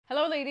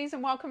Hello ladies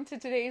and welcome to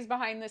today's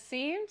Behind the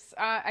Seams.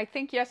 I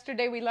think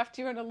yesterday we left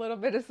you in a little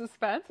bit of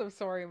suspense. I'm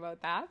sorry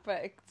about that,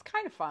 but it's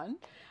kind of fun.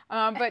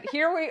 But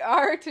here we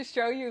are to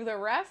show you the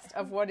rest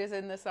of what is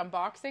in this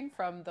unboxing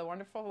from the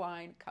wonderful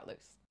line Cut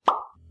Loose.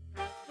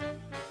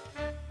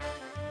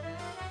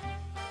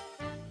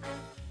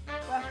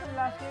 Welcome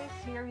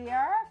lovelies, here we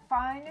are.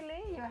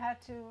 Finally, you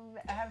had to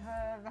have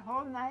the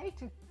whole night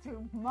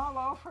to mull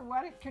over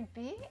what it could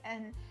be,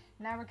 and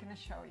now we're going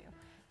to show you.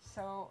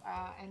 So,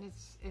 and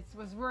it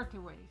was worth the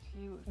wait,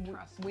 you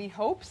trust me. We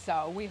hope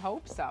so, we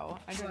hope so.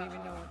 I don't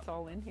even know what's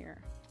all in here.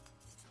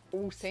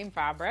 Ooh, same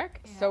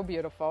fabric, yeah. So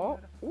beautiful.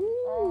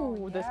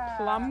 Ooh, this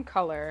plum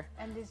color,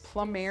 and this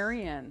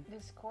plumarian.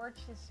 This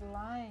gorgeous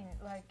line,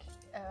 like,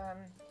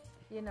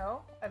 you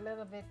know, a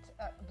little bit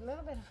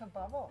of a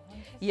bubble.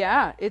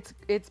 Yeah, it's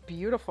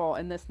beautiful,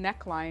 and this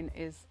neckline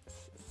is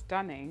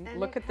stunning. And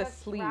look at the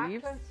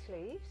sleeves.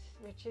 Sleeves,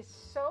 which is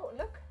so.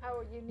 Look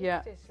how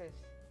unique this is.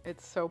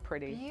 It's so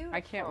pretty. Beautiful.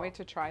 I can't wait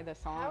to try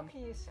this on.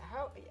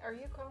 How are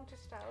you going to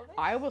style this?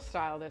 I will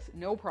style this,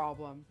 no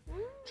problem.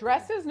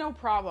 Dresses, no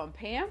problem.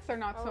 Pants are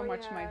not so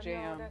much my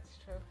jam. No, that's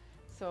true.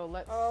 So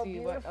let's see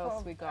beautiful. What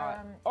else we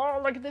got.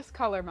 Oh, look at this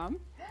color, Mom.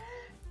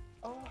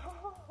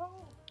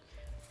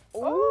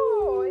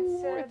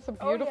 It's a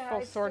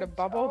beautiful sort of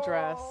bubble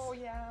dress. Oh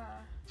yeah.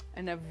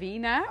 And a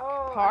V-neck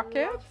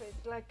pocket. I love it.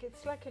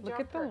 It's like a jumper. Look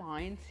at the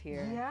lines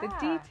here. Yeah. The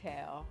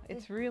detail.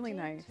 It's really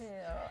nice.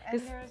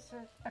 And there's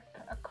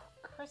a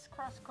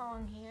crisscross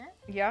going here.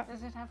 Yeah.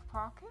 Does it have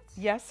pockets?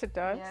 Yes, it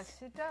does.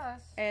 Yes, it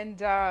does. And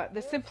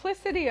the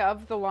simplicity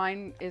of the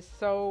line is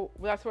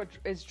that's what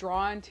is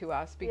drawn to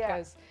us,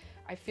 because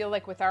I feel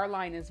like with our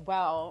line as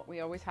well,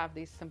 we always have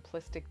these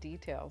simplistic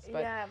details,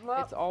 but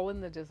it's all in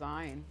the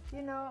design.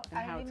 You know,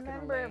 I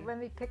remember when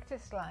we picked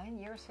this line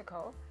years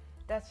ago,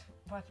 that's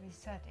what we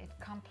said. It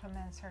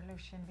complements our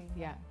Lousje Bean.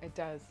 Yeah, it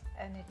does.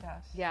 And it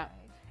does. Yeah. Right?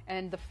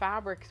 And the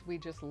fabrics we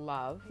just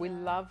love. We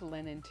love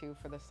linen too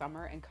for the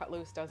summer, and Cut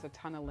Loose does a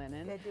ton of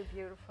linen. They do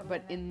beautiful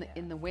but linen.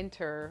 in the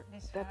winter,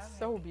 that's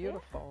so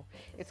beautiful.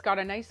 Yeah. It's got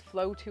a nice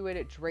flow to it.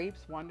 It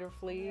drapes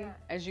wonderfully. Yeah.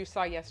 As you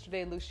saw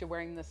yesterday, Lousje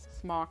wearing this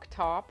smock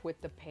top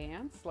with the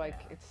pants. Like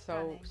it's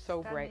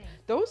so great.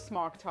 Those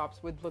smock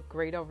tops would look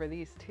great over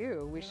these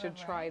too. We should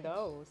try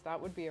those. That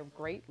would be a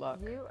great look.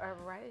 You are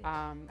right.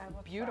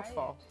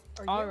 Beautiful.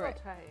 Try it. Or you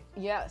will try it.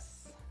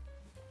 Yes.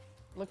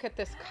 Look at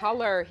this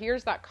color.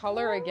 Here's that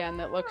color again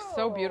that looks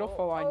so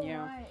beautiful on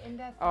you.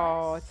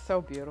 It's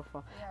so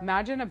beautiful. Yeah.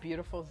 Imagine a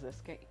beautiful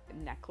Ziska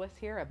necklace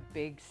here, a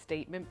big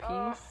statement piece.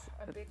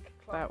 A big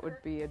clunker. That would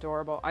be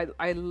adorable.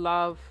 I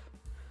love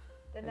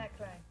the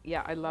neckline.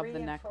 Yeah, I love the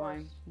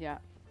neckline. Yeah.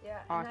 Yeah.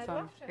 Awesome. And I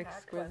love the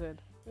exquisite.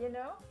 Neckline, you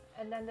know,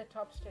 and then the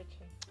top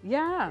stitching.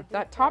 Yeah,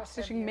 that top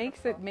stitching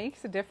makes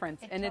a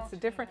difference, and it's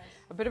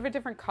a bit of a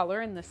different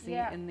color in the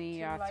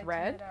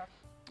thread.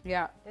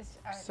 Yeah,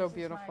 so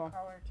beautiful. This is my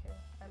color too.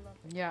 I love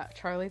it. Yeah,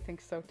 Charlie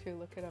thinks so too.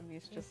 Look at him;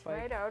 he's just like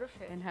right out of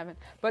it. in heaven.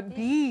 But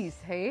these,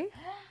 hey?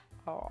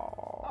 But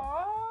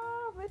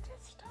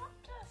it's top,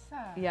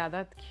 Tessa. Yeah,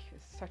 that's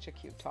such a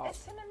cute top.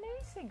 It's an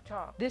amazing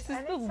top. This is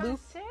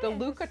the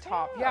Luca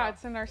top. Yeah,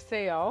 it's in our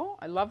sale.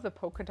 I love the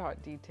polka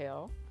dot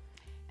detail.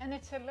 And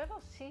it's a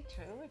little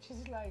see-through, which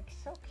is like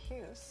so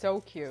cute.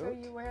 So cute. So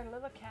you wear a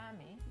little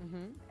cami,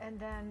 and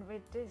then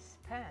with this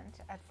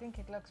pant, I think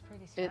it looks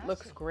pretty snazzy. It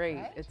looks great.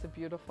 Right? It's a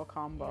beautiful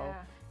combo.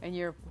 Yeah. And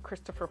your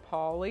Christopher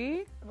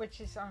Pauly,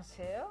 which is on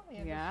sale.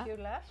 You have a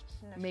few left.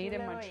 And made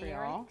in Montreal.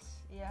 Earrings.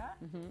 Yeah.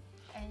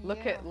 And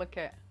look at.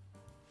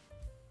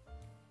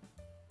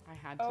 I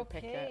had to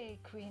pick it. Okay,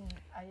 Queen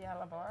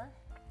Ayala Bar.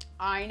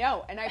 I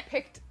know, and I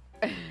picked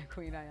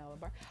Queen Ayala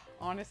Bar.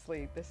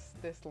 Honestly, this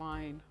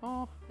line,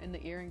 and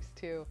the earrings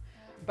too.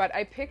 But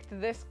I picked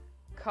this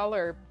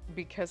color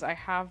because I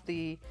have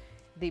the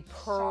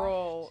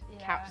pearl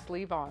cap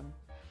sleeve on.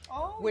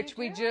 Which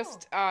we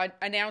just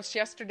announced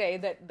yesterday,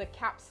 that the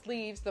cap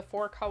sleeves, the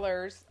 4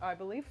 colors, I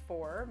believe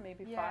 4,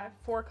 maybe 5,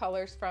 4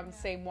 colors from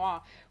C'est Moi,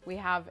 we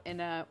have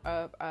in a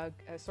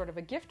sort of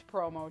a gift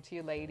promo to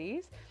you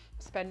ladies,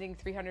 spending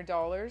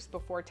 $300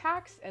 before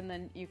tax, and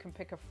then you can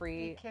pick a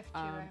free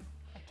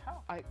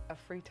a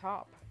free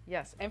top.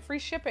 Yes, and free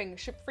shipping.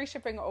 Free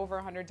shipping over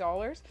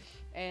 $100,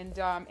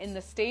 and in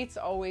the States,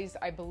 always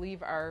I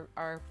believe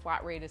our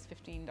flat rate is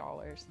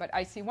 $15. But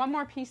I see one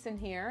more piece in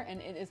here,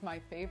 and it is my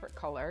favorite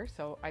color,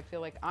 so I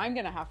feel like I'm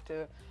gonna have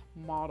to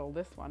model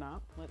this one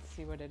up. Let's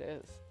see what it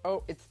is.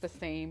 Oh, it's the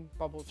same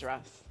bubble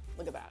dress.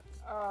 Look at that.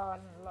 Oh,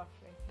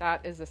 lovely.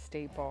 That is a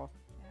staple.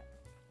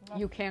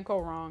 You can't go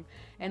wrong.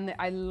 And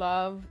I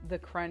love the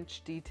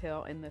crunch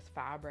detail in this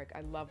fabric.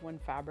 I love when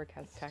fabric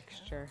has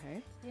texture.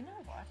 Hey. You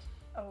know what?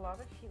 A lot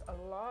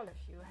of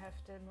you have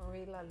the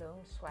Marie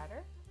Lalonde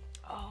sweater.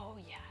 Oh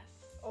yes.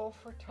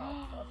 Over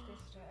top of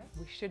this dress.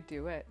 We should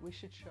do it. We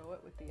should show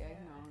it with the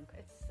eggnog.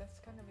 That's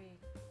gonna be.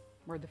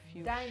 Or the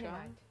fuchsia.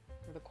 Dynamite.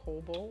 Or the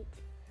cobalt.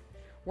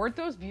 Weren't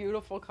those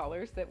beautiful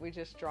colors that we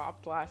just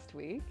dropped last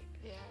week?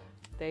 Yeah.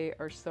 They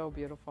are so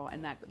beautiful.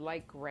 And that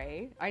light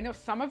gray. I know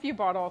some of you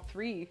bought all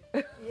 3.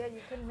 Yeah, you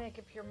couldn't make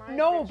up your mind.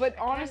 No, which but I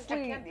can't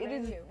honestly, it blame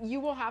is. you. You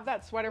will have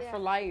that sweater for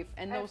life,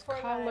 and And those for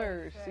life,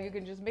 colors, so you right.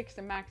 can just mix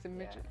and max and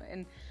mix.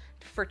 And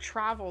for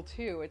travel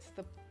too, it's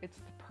the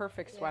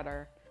perfect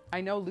sweater.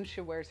 I know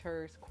Lousje wears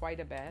hers quite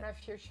a bit. My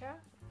fuchsia,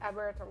 I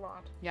wear it a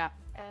lot. Yeah.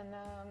 And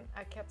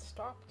I get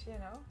stopped, you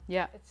know.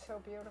 Yeah. It's so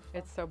beautiful.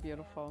 It's so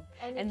beautiful.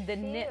 And And it the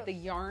knit, the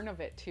feels- yarn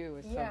of it too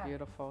is so Yeah.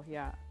 beautiful.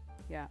 Yeah.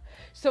 Yeah.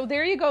 So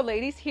there you go,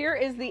 ladies. Here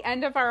is the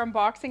end of our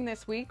unboxing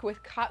this week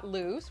with Cut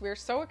Loose. We're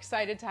so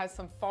excited to have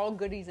some fall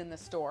goodies in the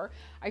store.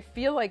 I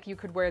feel like you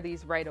could wear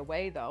these right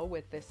away though,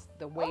 with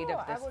the weight Oh, of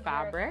I this would wear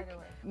it fabric. right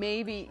away.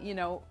 Maybe, you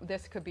know,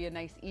 this could be a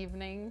nice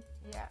evening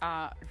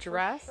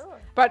dress. sure.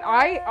 But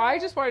I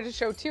just wanted to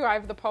show too, I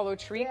have the Polo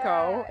Tricot.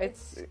 Yeah,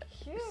 it's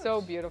cute.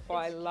 so beautiful.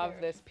 I It's love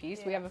cute. this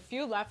piece. We Yeah. have a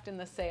few left in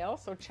the sale,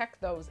 so check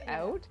those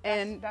out.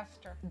 And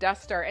And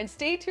duster. And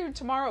stay tuned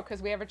tomorrow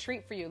because we have a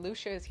treat for you.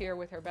 Lousje is here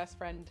with her best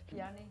friend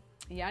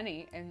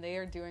Yanni. and they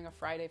are doing a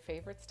Friday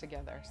favorites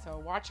together. So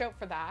watch out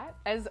for that.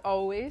 As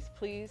always,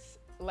 please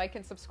like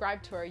and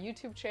subscribe to our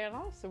YouTube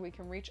channel so we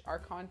can reach our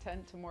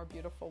content to more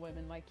beautiful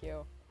women like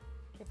you.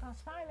 Keep on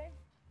smiling.